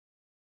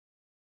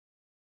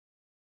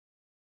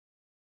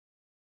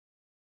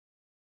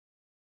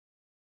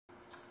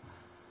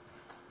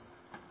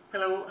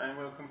Hello and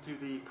welcome to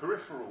the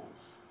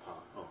peripherals part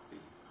of the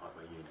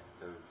hardware unit.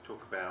 So we'll talk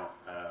about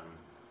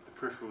the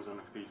peripherals on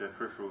the computer.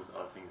 Peripherals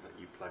are things that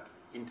you plug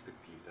into the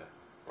computer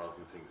rather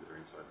than things that are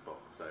inside the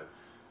box. So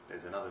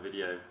there's another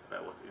video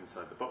about what's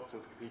inside the box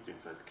of the computer,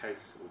 inside the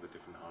case, all the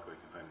different hardware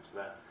components for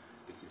that.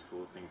 This is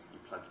for things that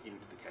you plug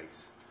into the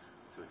case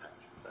to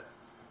attach. So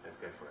let's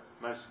go for it.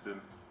 Most of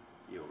them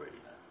you already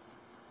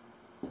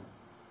know.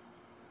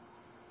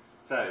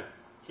 So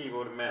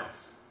keyboard and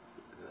mouse. Let's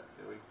get rid of that,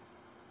 shall we?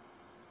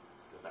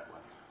 That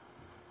one.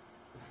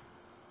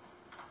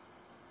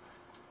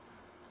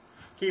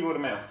 Keyboard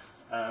and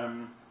mouse.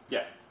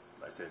 Yeah,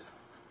 like it says,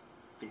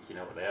 I think you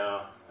know what they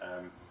are.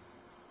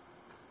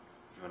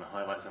 If you want to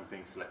highlight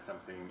something, select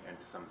something,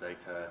 enter some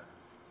data,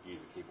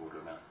 use a keyboard or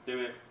a mouse to do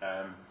it.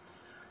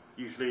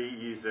 Usually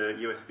use a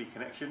USB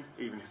connection,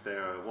 even if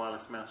they're a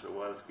wireless mouse or a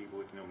wireless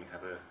keyboard. You normally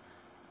have a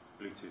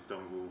Bluetooth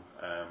dongle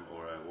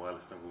or a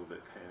wireless dongle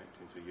that connects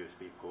into a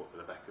USB port at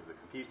the back of the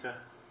computer.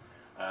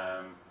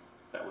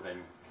 That will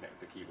then connect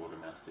the keyboard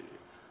and mouse to you.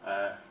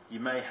 You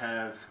may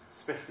have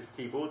specialist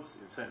keyboards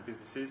in certain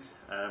businesses.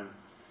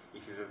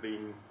 If you've ever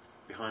been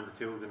behind the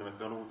tills in a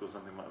McDonald's or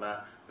something like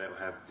that, they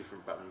will have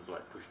different buttons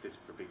like push this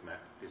for a Big Mac,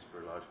 this for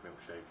a large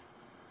milkshake,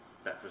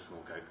 that for a small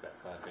Coke, that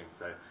kind of thing.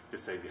 So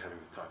just saves you having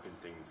to type in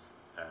things,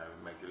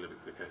 makes it a little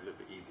bit quicker, a little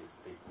bit easier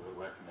for people who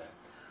are working there.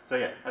 So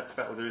yeah, that's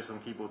about all there is on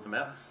keyboards and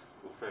mouse,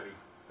 all fairly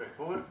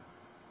straightforward.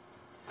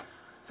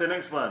 So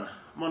next one,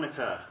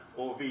 monitor,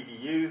 or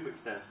VDU, which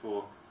stands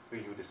for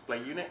Visual Display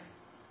Unit.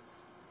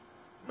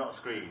 Not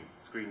screen.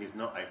 Screen is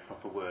not a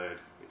proper word.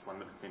 It's one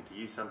that we tend to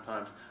use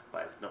sometimes,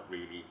 but it's not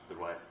really the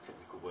right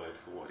technical word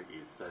for what it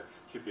is. So it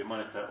should be a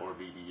monitor or a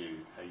VDU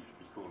is how you should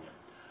be calling it.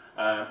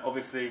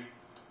 Obviously,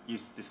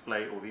 used to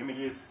display all the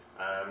images.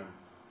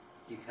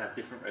 You can have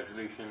different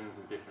resolutions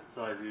and different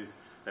sizes.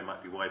 They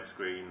might be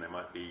widescreen, they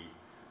might be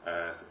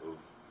sort of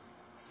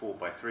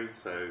 4x3,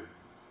 so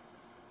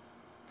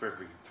for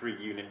every 3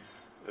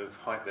 units of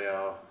height they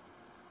are,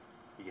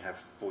 you have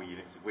 4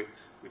 units of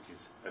width, which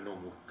is a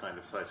normal kind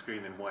of size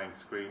screen, and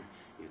widescreen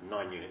is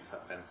 9 units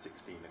up and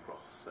 16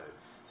 across. So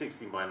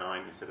 16 by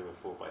 9 instead of a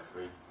 4 by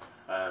 3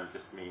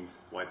 just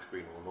means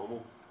widescreen or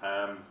normal.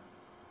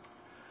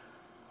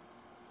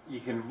 You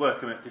can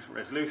work them at different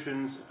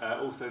resolutions.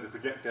 Also the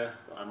projector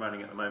that I'm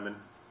running at the moment,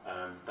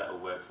 that all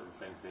works on the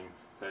same thing.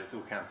 So it's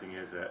all counting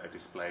as a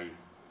display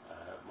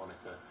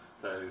monitor.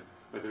 So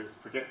whether it's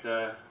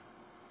projector,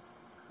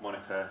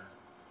 monitor,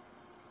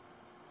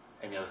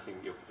 any other thing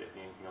you're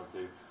projecting anything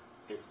onto,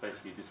 it's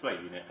basically a display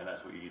unit, and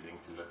that's what you're using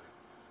to look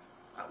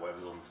at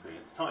whatever's on the screen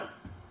at the time.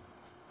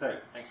 So,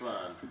 next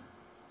one.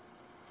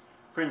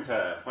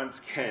 Printer.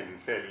 Once again,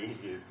 fairly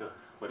easy as to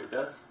what it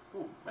does.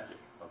 Ooh, magic.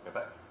 I'll go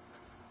back.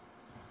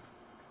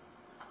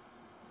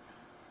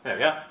 There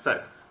we are.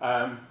 So,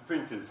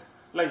 printers.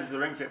 Lasers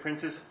or inkjet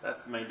printers,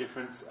 that's the main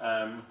difference.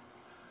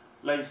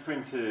 Laser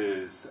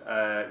printers,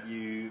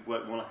 you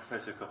work more like a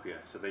photocopier,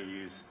 so they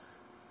use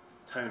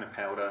toner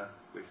powder,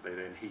 which they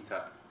then heat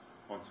up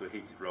onto a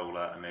heated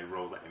roller, and they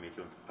roll that image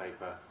onto the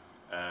paper.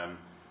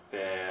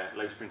 Their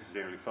laser printers are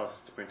generally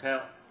faster to print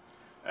out.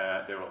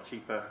 They're a lot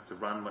cheaper to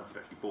run once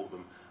you've actually bought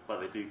them, but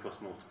they do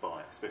cost more to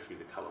buy, especially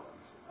the colour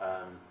ones.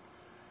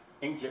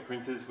 Inkjet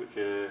printers, which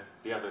are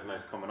the other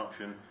most common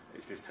option,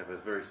 is just have a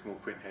very small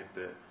print head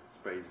that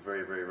sprays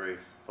very, very, very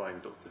fine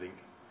dots of ink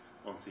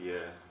onto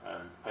your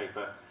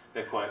paper.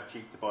 They're quite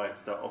cheap to buy to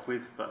start off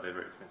with, but they're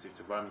very expensive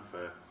to run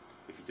for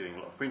if you're doing a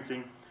lot of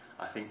printing.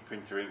 I think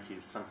printer ink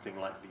is something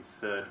like the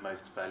 3rd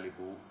most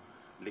valuable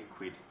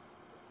liquid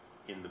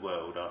in the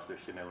world after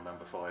Chanel No.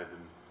 5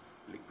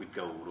 and liquid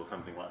gold or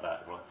something like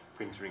that. Right?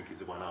 Printer ink is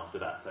the one after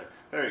that, so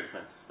very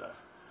expensive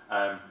stuff.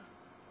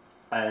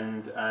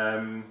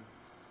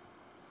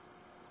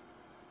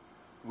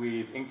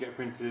 With inkjet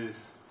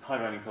printers, high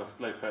running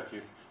cost, low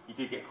purchase, you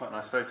do get quite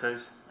nice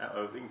photos out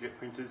of inkjet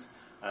printers,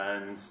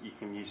 and you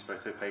can use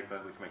photo paper,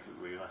 which makes it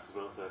really nice as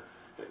well. So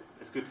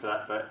it's good for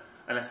that, but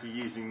unless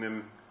you're using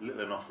them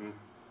little and often,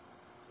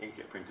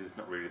 inkjet printers is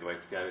not really the way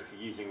to go. If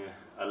you're using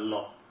a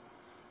lot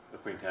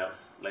of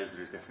printouts,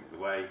 laser is definitely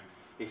the way.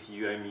 If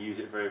you only use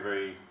it very,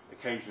 very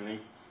occasionally,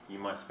 you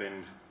might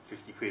spend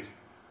 50 quid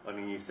on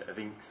a new set of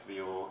inks for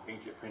your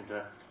inkjet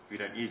printer. If you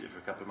don't use it for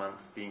a couple of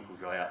months, the ink will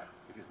dry up.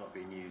 If it's not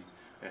being used,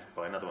 you have to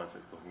buy another one, so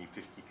it's costing you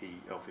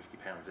 50p or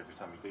 £50 every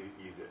time you do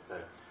use it. So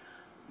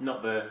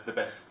not the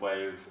best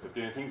way of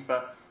doing things,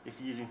 but if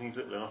you're using things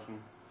little and often,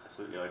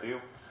 absolutely ideal.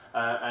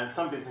 And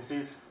some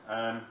businesses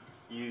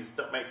use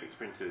dot matrix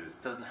printers.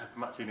 Doesn't happen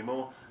much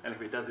anymore, and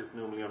if it does, it's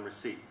normally on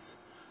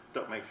receipts.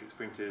 Dot matrix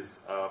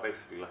printers are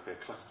basically like a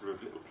cluster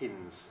of little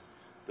pins.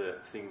 The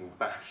thing will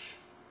bash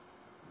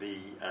the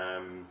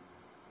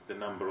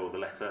number or the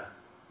letter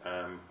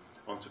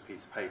onto a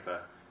piece of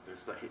paper. It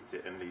just like hits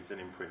it and leaves an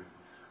imprint.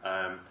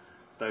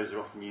 Those are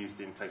often used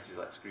in places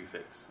like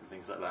Screwfix and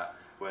things like that,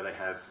 where they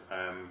have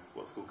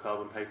what's called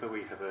carbon paper, where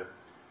you have a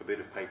bit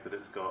of paper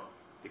that's got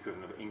the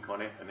equivalent of ink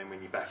on it, and then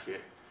when you bash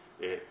it,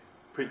 it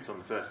prints on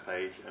the first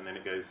page, and then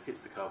it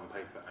hits the carbon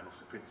paper and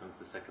also prints onto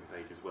the second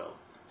page as well.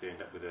 So you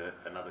end up with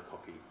another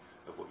copy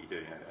of what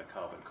you're doing, a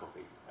carbon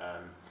copy.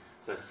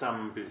 So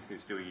some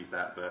businesses still use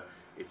that, but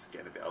it's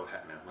getting a bit old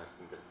hat now. Most of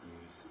them just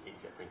use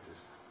inkjet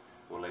printers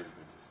or laser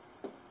printers.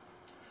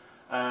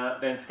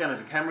 Then scanners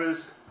and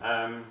cameras.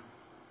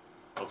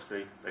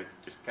 Obviously, they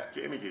just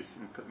capture images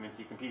and put them into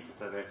your computer.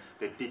 So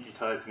they're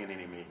digitising an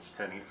image,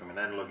 turning it from an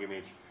analog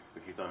image,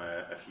 which is on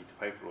a sheet of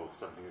paper or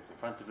something that's in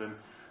front of them.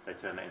 They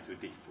turn that into a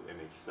digital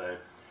image. So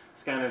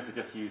scanners are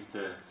just used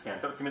to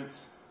scan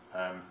documents,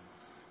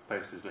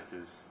 posters,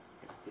 letters,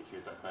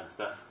 pictures, that kind of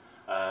stuff.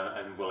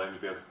 And we'll only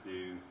be able to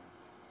do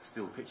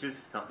still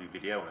pictures. You can't do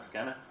video on a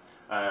scanner.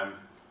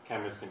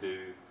 Cameras can do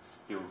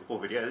stills or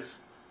videos.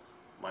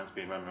 Mine's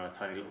being run on a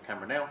tiny little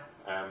camera now.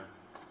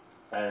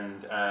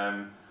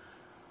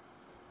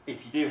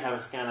 If you do have a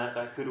scanner,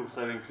 that could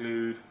also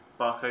include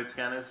barcode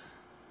scanners.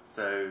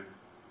 So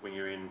when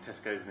you're in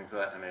Tesco's and things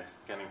like that, and they're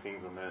scanning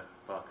things on the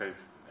barcode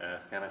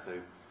scanner, so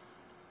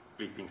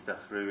beeping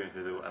stuff through, and if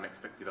there's an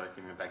unexpected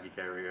item in a baggage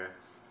area,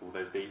 all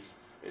those beeps,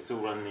 it's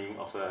all running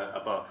off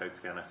a barcode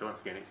scanner. So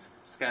once again, it's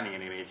scanning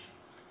an image,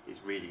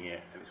 it's reading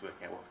it, and it's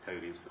working out what the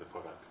code is for the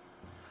product.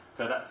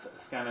 So that's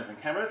scanners and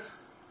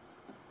cameras.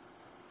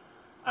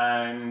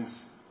 And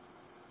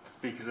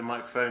speakers and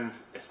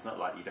microphones, it's not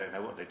like you don't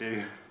know what they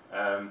do.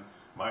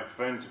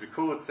 Microphones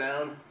record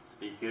sound,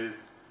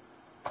 speakers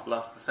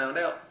blast the sound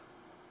out.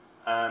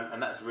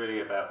 And that's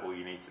really about all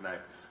you need to know.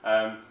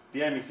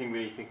 The only thing we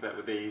need to think about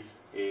with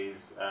these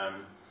is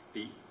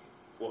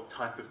what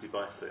type of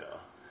device they are.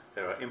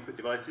 There are input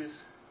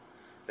devices,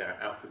 there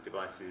are output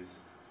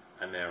devices,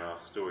 and there are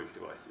storage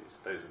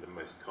devices. Those are the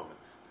most common.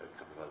 There are a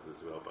couple of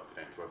others as well, but we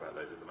don't have to worry about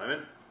those at the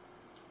moment.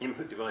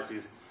 Input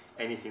devices,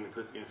 anything that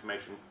puts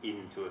information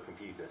into a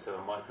computer. So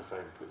a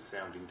microphone puts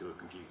sound into a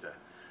computer.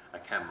 A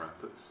camera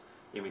puts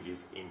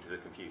images into the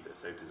computer.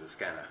 So does a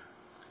scanner.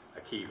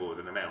 A keyboard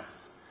and a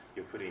mouse.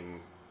 You're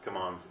putting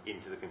commands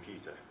into the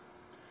computer.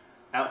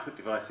 Output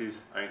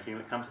devices are anything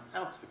that comes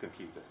out of the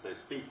computer. So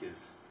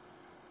speakers,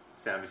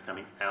 sound is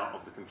coming out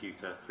of the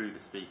computer through the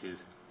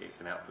speakers, it's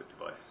an output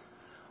device.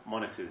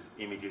 Monitors,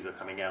 images are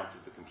coming out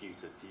of the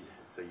computer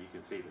so you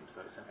can see them,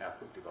 so it's an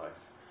output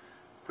device.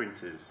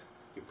 Printers,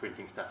 you're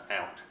printing stuff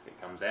out, it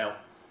comes out,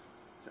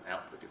 it's an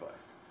output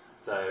device.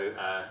 So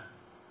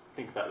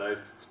think about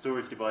those.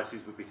 Storage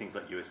devices would be things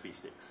like USB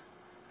sticks.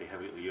 They have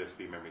a little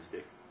USB memory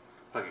stick,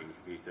 plug it in your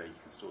computer, you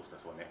can store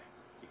stuff on it,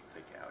 you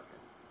can take it out again.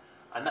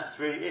 And that's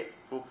really it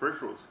for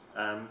peripherals.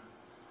 Hope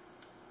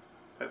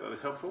that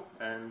was helpful,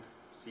 and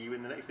see you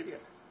in the next video.